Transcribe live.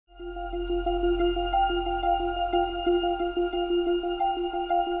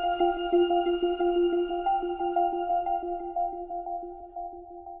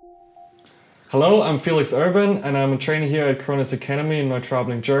Hello, I'm Felix Urban and I'm a trainer here at Krones Academy in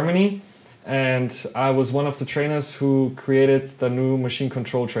Neutraubling, Germany. And I was one of the trainers who created the new machine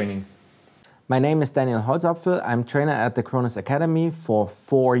control training. My name is Daniel Holzapfel. I'm trainer at the Krones Academy for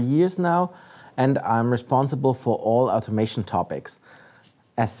 4 years now, and I'm responsible for all automation topics.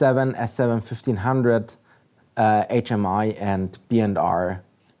 S7, S7-1500, HMI and B&R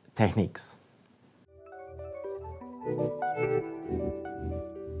techniques.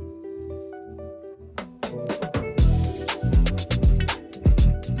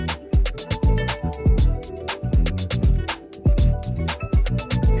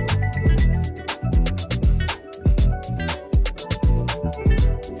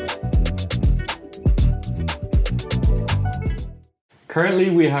 Currently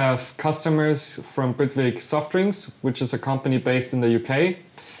we have customers from Britvic Soft Drinks, which is a company based in the UK,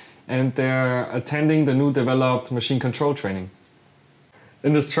 and they're attending the new developed machine control training.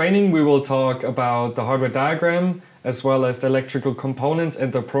 In this training we will talk about the hardware diagram as well as the electrical components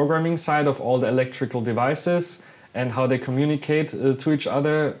and the programming side of all the electrical devices and how they communicate to each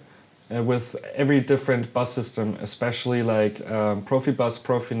other with every different bus system, especially like Profibus,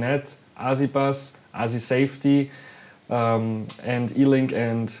 Profinet, ASI-Bus, ASI Safety, and E-Link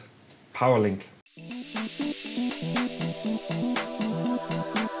and PowerLink.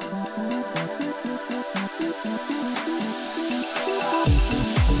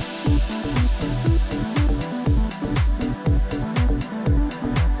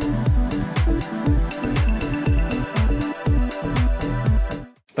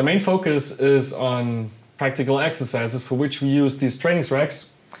 The main focus is on practical exercises for which we use these training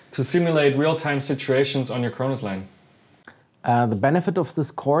racks to simulate real-time situations on your Krones line. The benefit of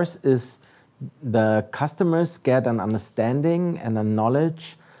this course is the customers get an understanding and a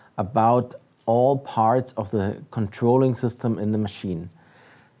knowledge about all parts of the controlling system in the machine.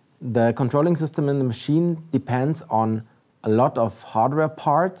 The controlling system in the machine depends on a lot of hardware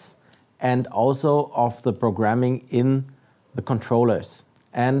parts and also of the programming in the controllers.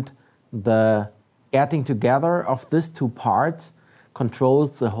 And the getting together of these two parts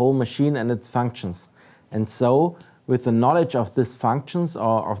controls the whole machine and its functions. And so, with the knowledge of these functions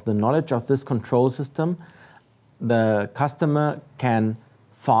or of the knowledge of this control system, the customer can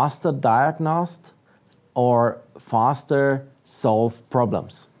faster diagnose or faster solve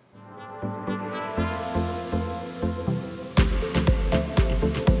problems.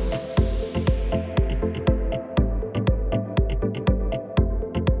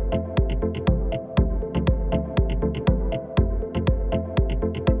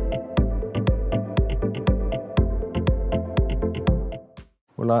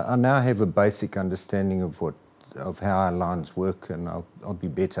 Well, I now have a basic understanding of how our lines work, and I'll be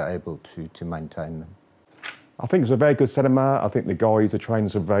better able to maintain them. I think it's a very good seminar. I think the guys, the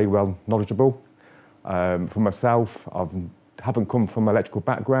trainers, are very well knowledgeable. For myself, I haven't come from an electrical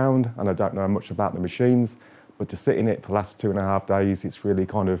background and I don't know much about the machines, but to sit in it for the last 2.5 days, it's really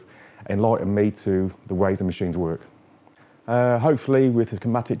kind of enlightened me to the ways the machines work. Hopefully, with the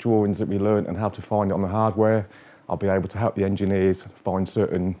schematic drawings that we learned and how to find it on the hardware, I'll be able to help the engineers find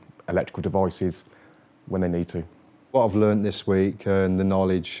certain electrical devices when they need to. What I've learnt this week and the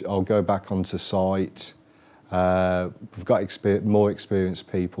knowledge, I'll go back onto site. We've got more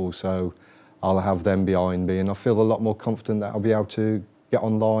experienced people, so I'll have them behind me, and I feel a lot more confident that I'll be able to get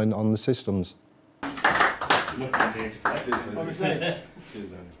online on the systems.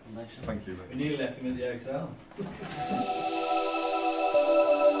 Thank you. We nearly left him in the XL.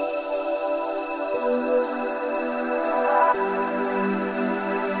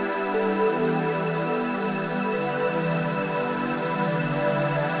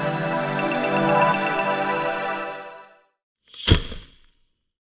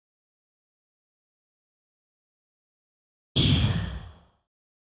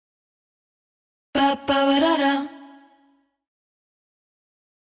 Ba ba ba da da.